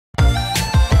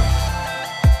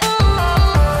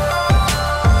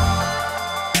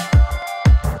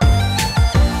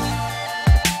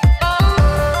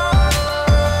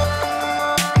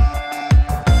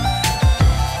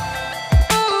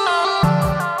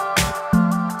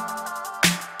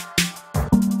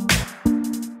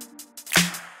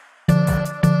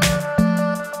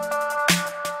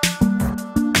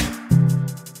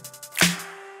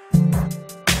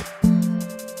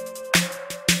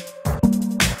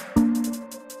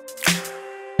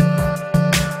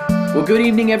Well, good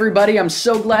evening, everybody. I'm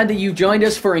so glad that you joined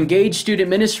us for Engage Student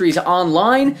Ministries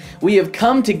Online. We have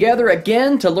come together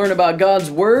again to learn about God's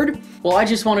Word. Well, I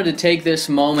just wanted to take this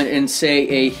moment and say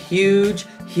a huge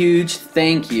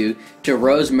thank you to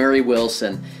Rosemary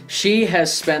Wilson. She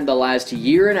has spent the last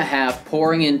year and a half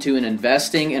pouring into and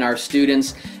investing in our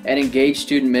students at Engage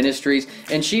Student Ministries,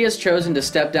 and she has chosen to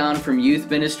step down from youth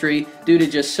ministry due to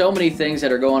just so many things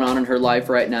that are going on in her life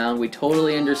right now. We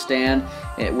totally understand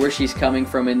where she's coming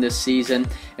from in this season,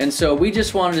 and so we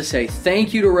just wanted to say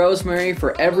thank you to Rosemary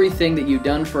for everything that you've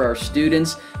done for our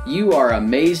students. You are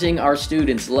amazing. Our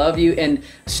students love you. And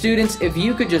students, if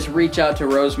you could just reach out to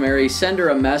Rosemary, send her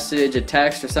a message, a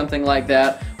text, or something like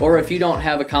that, or if you don't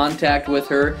have a contact with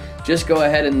her, just go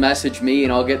ahead and message me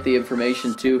and I'll get the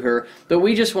information to her. But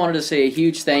we just wanted to say a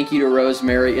huge thank you to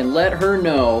Rosemary and let her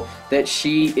know that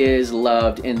she is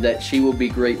loved and that she will be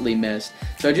greatly missed.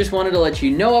 So I just wanted to let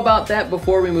you know about that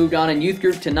before we moved on in youth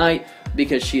group tonight,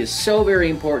 because she is so very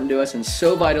important to us and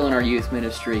so vital in our youth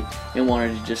ministry, and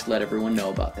wanted to just let everyone know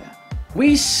about that.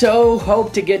 We so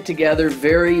hope to get together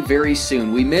very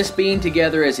soon. We miss being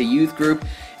together as a youth group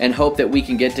and hope that we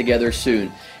can get together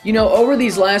soon. You know, over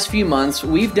these last few months,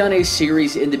 we've done a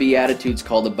series in the Beatitudes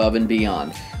called Above and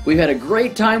Beyond. We've had a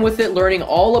great time with it, learning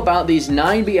all about these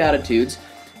 9 Beatitudes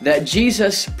that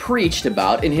Jesus preached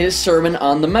about in his Sermon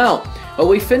on the Mount. Well,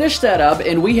 we finished that up,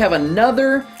 and we have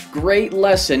another great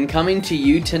lesson coming to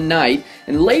you tonight.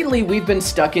 And lately, we've been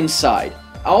stuck inside.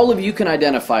 All of you can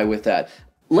identify with that.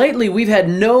 Lately, we've had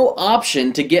no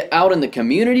option to get out in the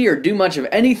community or do much of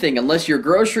anything unless you're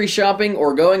grocery shopping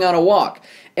or going on a walk.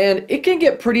 And it can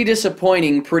get pretty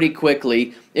disappointing pretty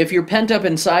quickly if you're pent up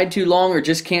inside too long or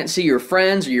just can't see your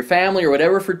friends or your family or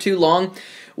whatever for too long.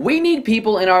 We need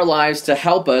people in our lives to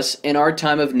help us in our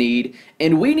time of need,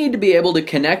 and we need to be able to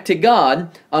connect to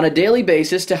God on a daily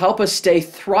basis to help us stay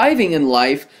thriving in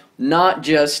life, not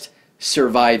just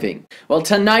surviving. Well,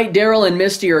 tonight Daryl and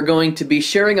Misty are going to be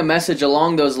sharing a message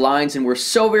along those lines, and we're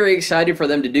so very excited for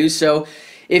them to do so.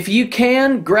 If you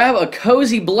can, grab a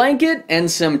cozy blanket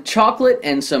and some chocolate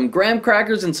and some graham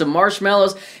crackers and some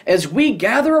marshmallows as we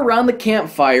gather around the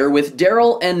campfire with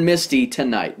Daryl and Misty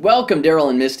tonight. Welcome, Daryl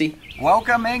and Misty.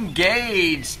 Welcome,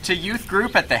 Engage, to youth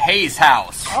group at the Hayes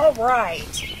house. All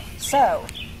right. So,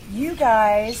 you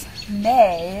guys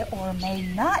may or may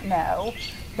not know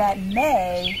that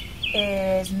May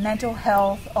is Mental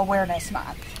Health Awareness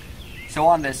Month. So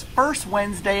on this first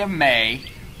Wednesday of May,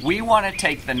 we want to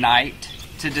take the night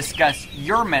to discuss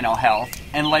your mental health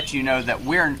and let you know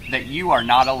that you are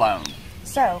not alone.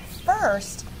 So,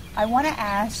 first, I want to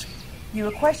ask you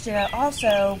a question. I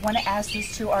also want to ask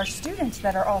this to our students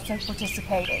that are also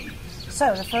participating.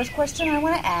 So, the first question I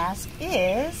want to ask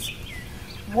is,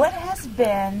 what has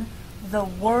been the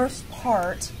worst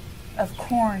part of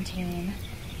quarantine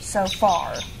so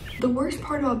far? The worst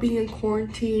part about being in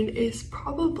quarantine is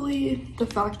probably the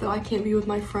fact that I can't be with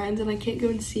my friends and I can't go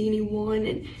and see anyone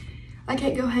and I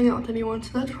can't go hang out with anyone, so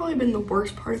that's probably been the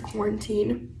worst part of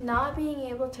quarantine. Not being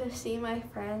able to see my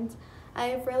friends.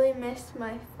 I've really missed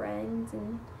my friends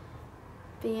and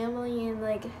family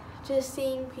and just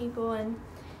seeing people and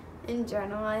in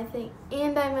general, I think.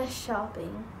 And I miss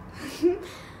shopping.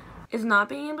 Is not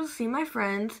being able to see my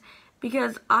friends,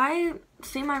 because I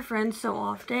see my friends so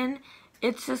often,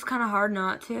 it's just kind of hard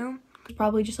not to.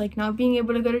 Probably just not being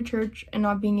able to go to church and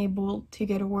not being able to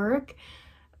go to work.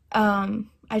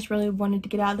 I just really wanted to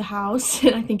get out of the house,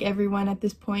 and I think everyone at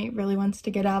this point really wants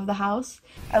to get out of the house.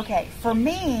 Okay, for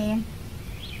me,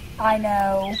 I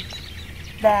know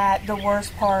that the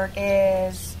worst part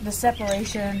is the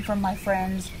separation from my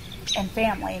friends and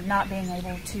family, not being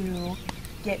able to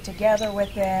get together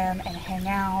with them and hang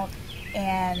out,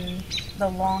 and the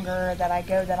longer that I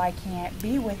go that I can't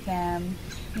be with them,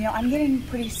 I'm getting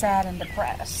pretty sad and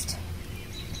depressed.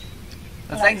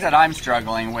 The things that I'm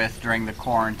struggling with during the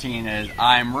quarantine is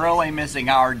I'm really missing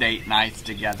our date nights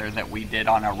together that we did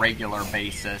on a regular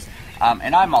basis,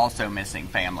 and I'm also missing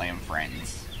family and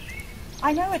friends.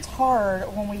 I know it's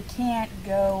hard when we can't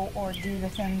go or do the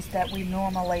things that we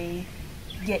normally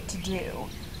get to do,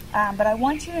 but I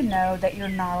want you to know that you're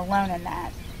not alone in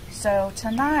that. So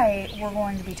tonight we're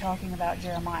going to be talking about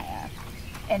Jeremiah,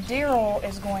 and Daryl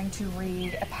is going to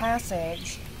read a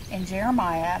passage in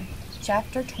Jeremiah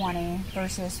chapter 20,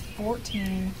 verses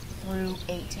 14 through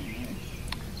 18.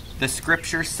 The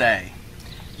scriptures say,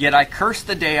 "Yet I curse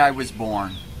the day I was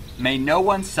born. May no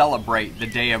one celebrate the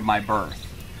day of my birth.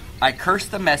 I curse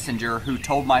the messenger who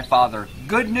told my father,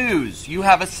 'Good news, you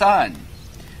have a son.'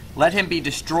 Let him be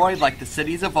destroyed like the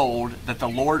cities of old that the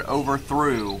Lord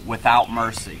overthrew without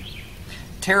mercy.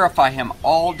 Terrify him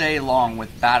all day long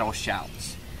with battle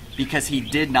shouts. because he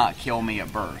did not kill me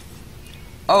at birth.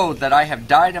 Oh, that I have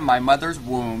died in my mother's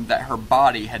womb, that her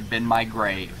body had been my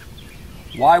grave.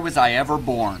 Why was I ever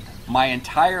born? My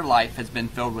entire life has been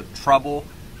filled with trouble,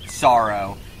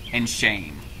 sorrow, and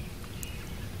shame.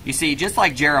 You see, just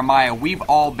like Jeremiah, we've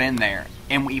all been there,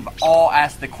 and we've all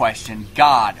asked the question,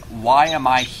 God, why am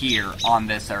I here on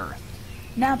this earth?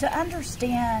 Now, to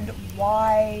understand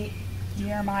why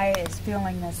Jeremiah is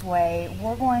feeling this way,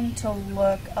 we're going to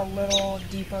look a little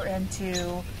deeper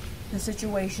into the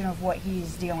situation of what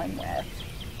he's dealing with.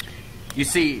 You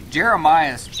see,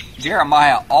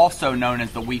 Jeremiah, also known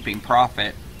as the weeping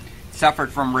prophet,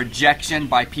 suffered from rejection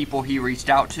by people he reached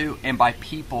out to and by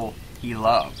people he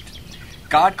loved.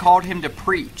 God called him to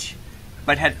preach,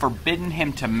 but had forbidden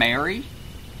him to marry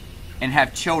and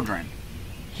have children.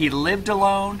 He lived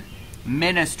alone,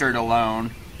 ministered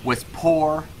alone, was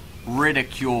poor,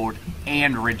 ridiculed,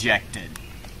 and rejected.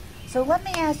 So let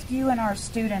me ask you and our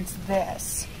students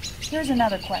this. Here's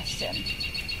another question.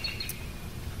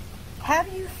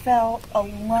 Have you felt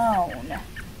alone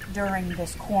during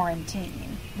this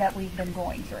quarantine that we've been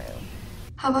going through?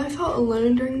 Have I felt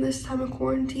alone during this time of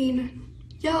quarantine?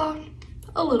 Yeah,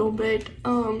 a little bit.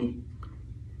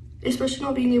 Especially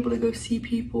not being able to go see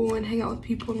people and hang out with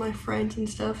people and my friends and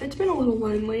stuff. It's been a little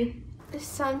lonely.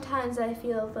 Sometimes I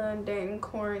feel alone during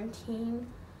quarantine.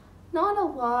 Not a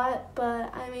lot,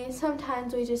 but I mean,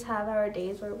 sometimes we just have our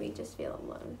days where we just feel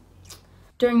alone.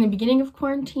 During the beginning of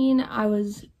quarantine, I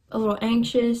was a little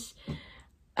anxious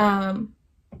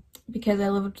because I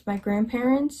live with my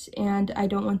grandparents and I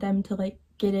don't want them to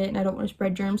get it, and I don't want to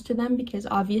spread germs to them because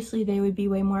obviously they would be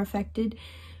way more affected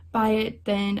by it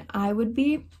than I would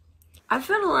be. I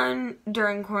felt alone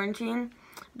during quarantine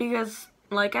because,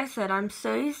 like I said, I'm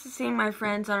so used to seeing my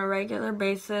friends on a regular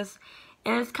basis,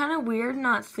 and it's kind of weird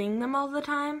not seeing them all the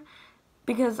time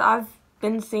because I've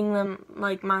been seeing them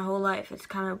my whole life. It's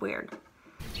kind of weird.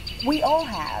 We all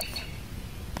have.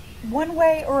 One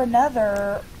way or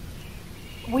another,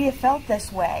 we have felt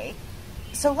this way.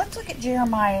 So let's look at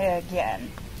Jeremiah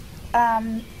again.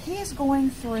 He is going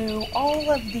through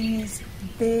all of these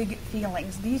big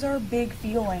feelings. These are big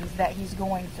feelings that he's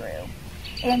going through.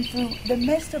 And through the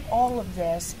midst of all of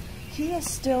this, he is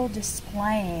still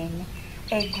displaying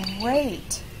a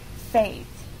great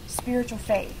faith, spiritual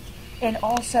faith, and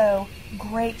also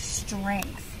great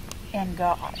strength in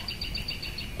God.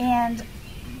 And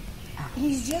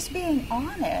he's just being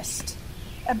honest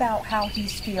about how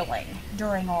he's feeling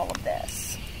during all of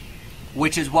this.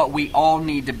 Which is what we all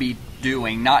need to be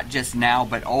doing, not just now,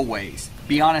 but always.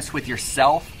 Be honest with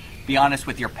yourself, be honest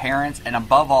with your parents, and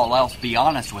above all else, be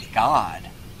honest with God.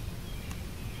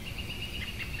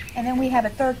 And then we have a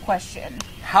third question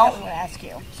that we want to ask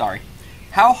you. Sorry.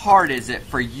 How hard is it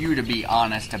for you to be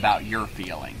honest about your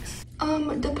feelings?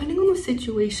 Depending on the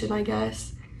situation, I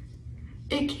guess.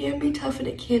 It can be tough and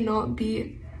it cannot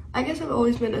be. I guess I've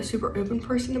always been a super open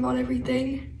person about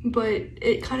everything, but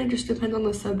it kind of just depends on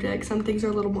the subject. Some things are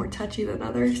a little more touchy than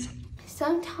others.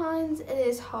 Sometimes it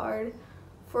is hard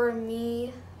for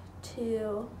me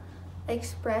to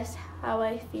express how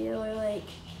I feel or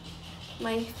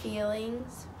my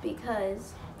feelings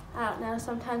because, I don't know,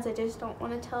 sometimes I just don't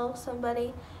want to tell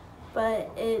somebody,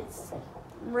 but it's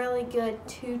really good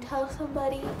to tell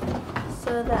somebody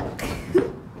so that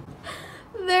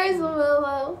there's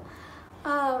Willow.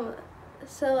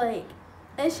 So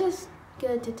it's just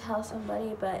good to tell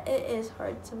somebody, but it is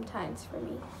hard sometimes for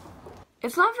me.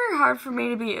 It's not very hard for me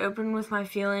to be open with my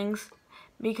feelings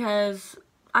because,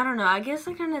 I don't know, I guess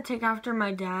I kind of take after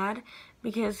my dad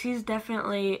because he's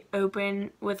definitely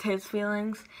open with his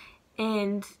feelings,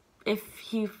 and if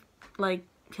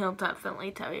he'll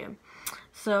definitely tell you.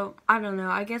 So, I don't know,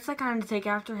 I guess I kind of take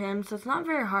after him, so it's not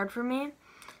very hard for me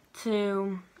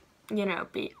to,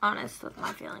 be honest with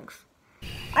my feelings.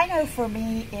 I know for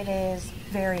me it is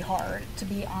very hard to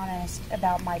be honest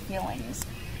about my feelings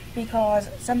because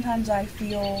sometimes I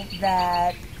feel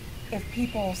that if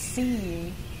people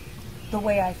see the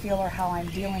way I feel or how I'm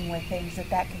dealing with things,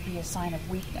 that could be a sign of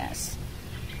weakness.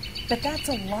 But that's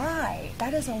a lie.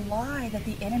 That is a lie that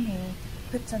the enemy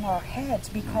puts in our heads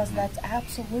because that's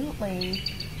absolutely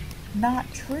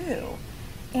not true.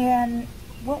 And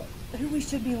who we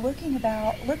should be looking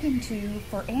to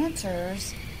for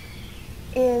answers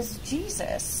is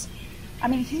Jesus. I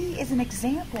mean, he is an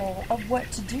example of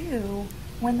what to do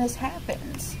when this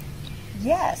happens.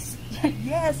 Yes,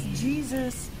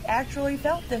 Jesus actually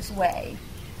felt this way.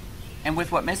 And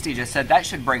with what Misty just said, that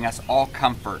should bring us all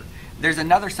comfort. There's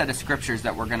another set of scriptures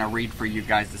that we're going to read for you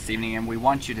guys this evening, and we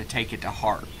want you to take it to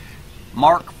heart.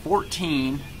 Mark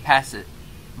 14,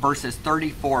 verses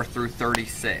 34 through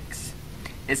 36.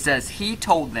 It says, He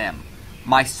told them,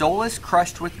 My soul is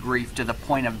crushed with grief to the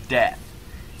point of death.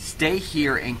 Stay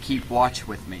here and keep watch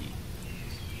with me.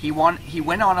 He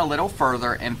went on a little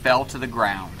further and fell to the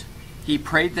ground. He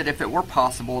prayed that if it were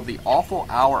possible, the awful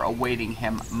hour awaiting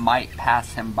him might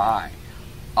pass him by.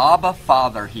 Abba,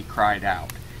 Father, he cried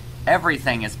out,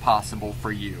 everything is possible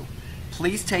for you.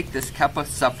 Please take this cup of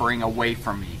suffering away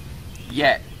from me.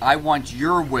 Yet, I want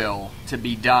your will to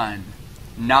be done,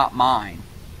 not mine.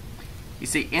 You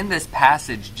see, in this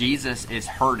passage, Jesus is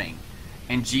hurting,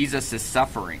 and Jesus is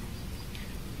suffering.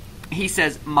 He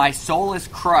says, my soul is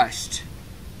crushed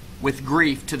with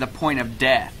grief to the point of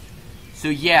death. So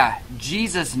yeah,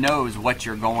 Jesus knows what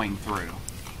you're going through.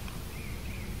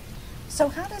 So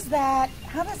how does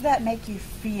that make you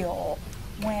feel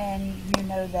when you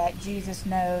know that Jesus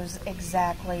knows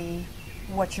exactly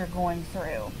what you're going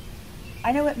through?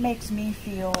 I know it makes me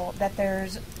feel that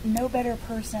there's no better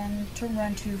person to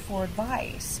run to for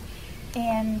advice.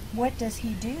 And what does he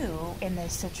do in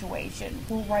this situation?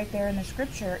 Well, right there in the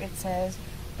scripture it says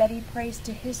that he prays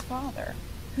to his Father,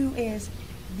 who is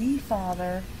the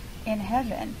Father in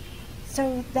heaven.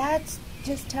 So that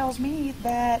just tells me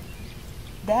that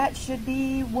that should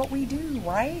be what we do,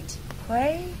 right?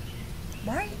 Pray,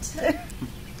 right?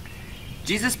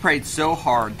 Jesus prayed so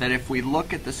hard that if we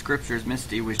look at the scriptures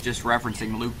Misty was just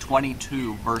referencing, Luke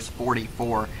 22, verse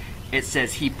 44, it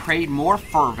says he prayed more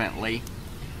fervently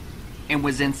and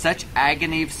was in such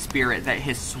agony of spirit that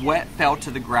his sweat fell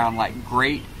to the ground like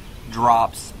great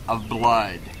drops of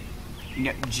blood. You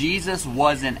know, Jesus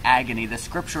was in agony. The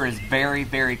scripture is very,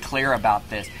 very clear about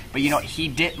this. But you know, he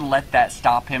didn't let that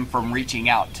stop him from reaching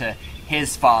out to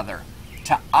his Father,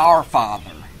 to our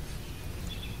Father.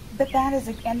 But that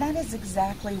is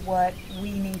exactly what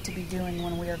we need to be doing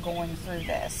when we are going through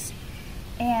this.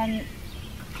 And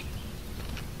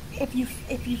if you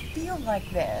feel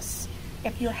like this,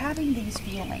 if you're having these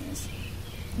feelings,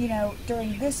 you know,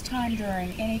 during this time,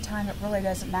 during any time, it really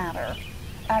doesn't matter.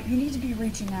 You need to be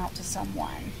reaching out to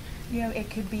someone. You know,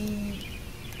 it could be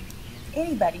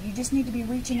anybody. You just need to be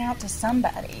reaching out to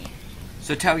somebody.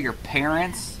 So tell your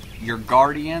parents, your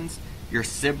guardians, your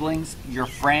siblings, your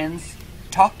friends.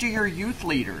 Talk to your youth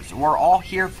leaders. We're all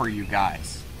here for you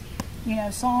guys. You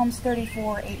know, Psalms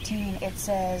 34:18, it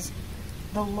says,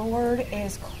 the Lord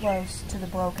is close to the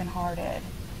brokenhearted.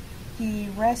 He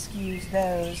rescues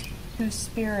those whose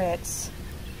spirits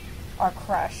are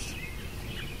crushed.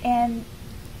 And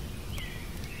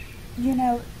you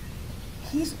know,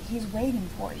 he's waiting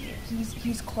for you.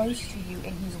 He's close to you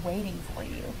and he's waiting for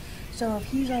you. So if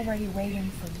he's already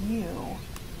waiting for you,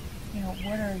 you know,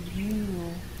 what are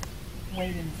you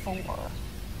waiting for?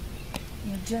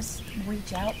 You know, just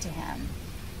reach out to him.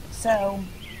 So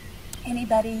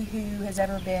anybody who has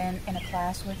ever been in a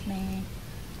class with me,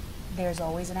 there's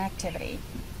always an activity.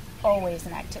 Always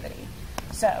an activity.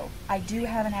 So, I do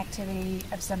have an activity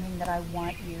of something that I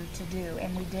want you to do,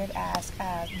 and we did ask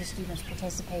the students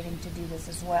participating to do this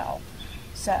as well.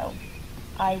 So,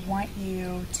 I want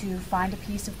you to find a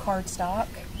piece of cardstock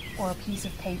or a piece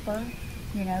of paper,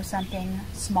 you know, something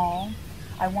small.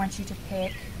 I want you to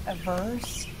pick a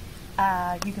verse.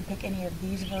 You can pick any of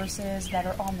these verses that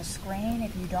are on the screen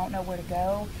if you don't know where to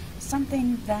go.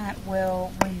 Something that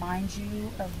will remind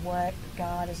you of what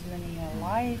God is doing in your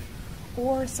life,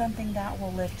 or something that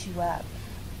will lift you up.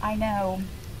 I know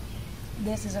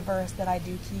this is a verse that I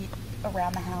do keep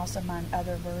around the house among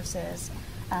other verses,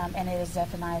 and it is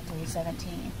Zephaniah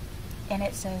 3:17. And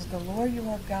it says, the Lord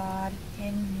your God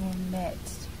in your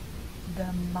midst,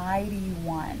 the mighty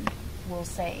one, will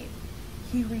save.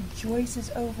 He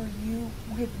rejoices over you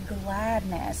with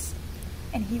gladness,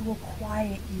 and he will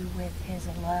quiet you with his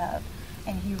love,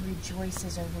 and he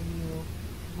rejoices over you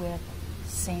with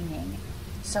singing.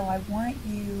 So I want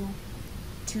you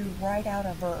to write out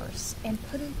a verse and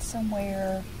put it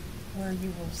somewhere where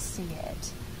you will see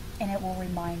it, and it will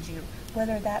remind you,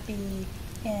 whether that be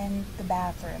in the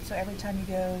bathroom. So every time you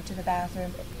go to the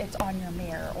bathroom, it's on your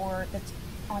mirror, or it's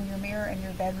on your mirror in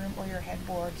your bedroom or your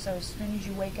headboard. So as soon as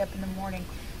you wake up in the morning,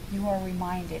 you are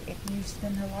reminded. If you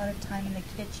spend a lot of time in the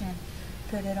kitchen,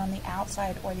 put it on the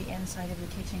outside or the inside of the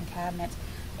kitchen cabinet.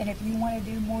 And if you want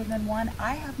to do more than one,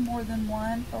 I have more than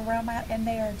one around my, and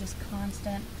they are just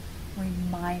constant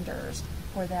reminders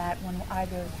for that when I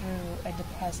go through a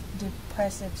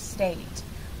depressive state,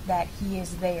 that he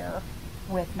is there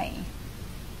with me.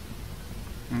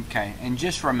 Okay, and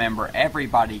just remember,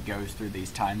 everybody goes through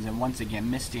these times. And once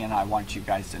again, Misty and I want you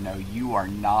guys to know you are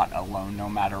not alone no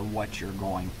matter what you're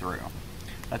going through.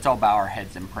 Let's all bow our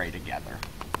heads and pray together.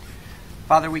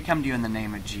 Father, we come to you in the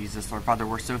name of Jesus, Lord. Father,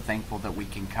 we're so thankful that we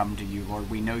can come to you, Lord.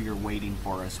 We know you're waiting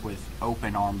for us with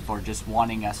open arms, Lord, just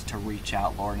wanting us to reach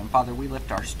out, Lord. And Father, we lift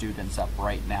our students up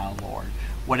right now, Lord.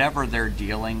 Whatever they're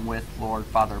dealing with, Lord,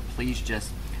 Father, please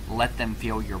just let them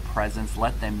feel your presence.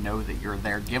 Let them know that you're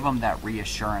there. Give them that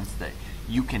reassurance that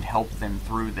you can help them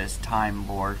through this time,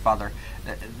 Lord. Father,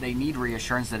 they need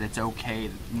reassurance that it's okay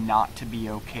not to be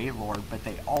okay, Lord, but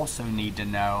they also need to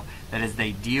know that as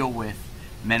they deal with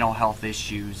mental health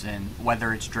issues, and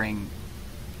whether it's during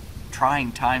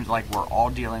trying times like we're all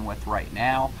dealing with right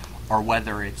now, or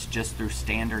whether it's just through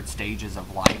standard stages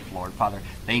of life, Lord, Father,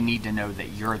 they need to know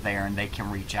that you're there and they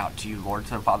can reach out to you, Lord.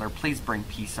 So, Father, please bring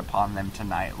peace upon them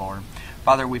tonight, Lord.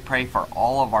 Father, we pray for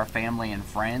all of our family and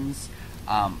friends.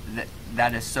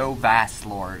 That is so vast,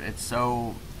 Lord. It's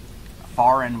so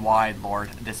far and wide,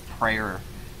 Lord, this prayer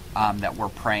that we're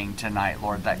praying tonight,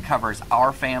 Lord, that covers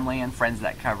our family and friends,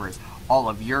 that covers all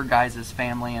of your guys'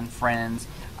 family and friends,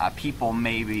 people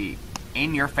maybe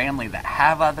in your family that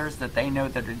have others that they know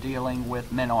that are dealing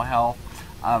with mental health.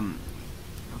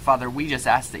 Father, we just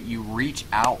ask that you reach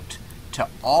out to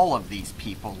all of these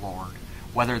people, Lord,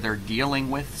 whether they're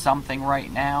dealing with something right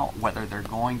now, whether they're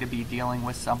going to be dealing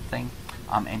with something,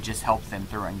 and just help them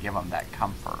through and give them that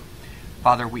comfort.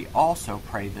 Father, we also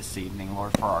pray this evening,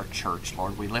 Lord, for our church,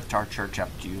 Lord. We lift our church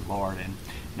up to you, Lord, and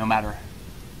no matter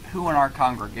who in our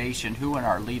congregation, who in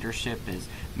our leadership is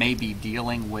maybe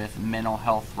dealing with mental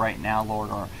health right now,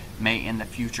 Lord, or may in the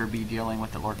future be dealing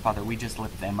with it, Lord, Father, we just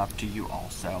lift them up to you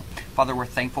also. Father, we're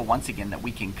thankful once again that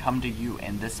we can come to you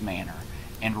in this manner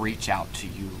and reach out to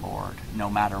you, Lord, no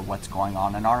matter what's going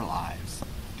on in our lives.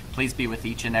 Please be with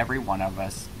each and every one of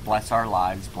us. Bless our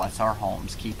lives, bless our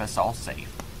homes, keep us all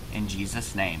safe. In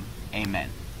Jesus' name,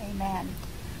 amen. Amen.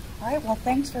 All right, well,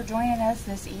 thanks for joining us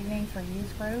this evening for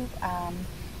youth group.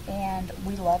 And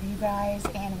we love you guys,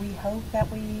 and we hope that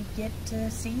we get to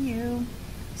see you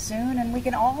soon, and we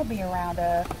can all be around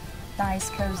a nice,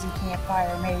 cozy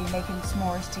campfire, maybe making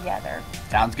s'mores together.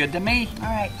 Sounds good to me. All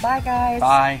right, bye, guys.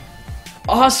 Bye.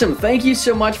 Awesome. Thank you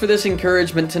so much for this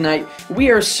encouragement tonight.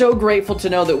 We are so grateful to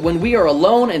know that when we are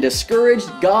alone and discouraged,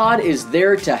 God is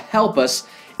there to help us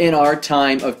in our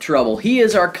time of trouble. He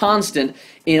is our constant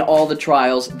in all the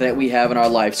trials that we have in our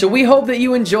life. So we hope that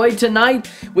you enjoyed tonight.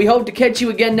 We hope to catch you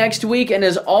again next week. And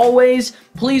as always,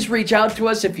 please reach out to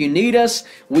us if you need us.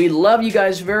 We love you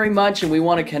guys very much, and we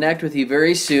want to connect with you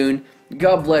very soon.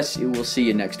 God bless you. We'll see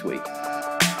you next week.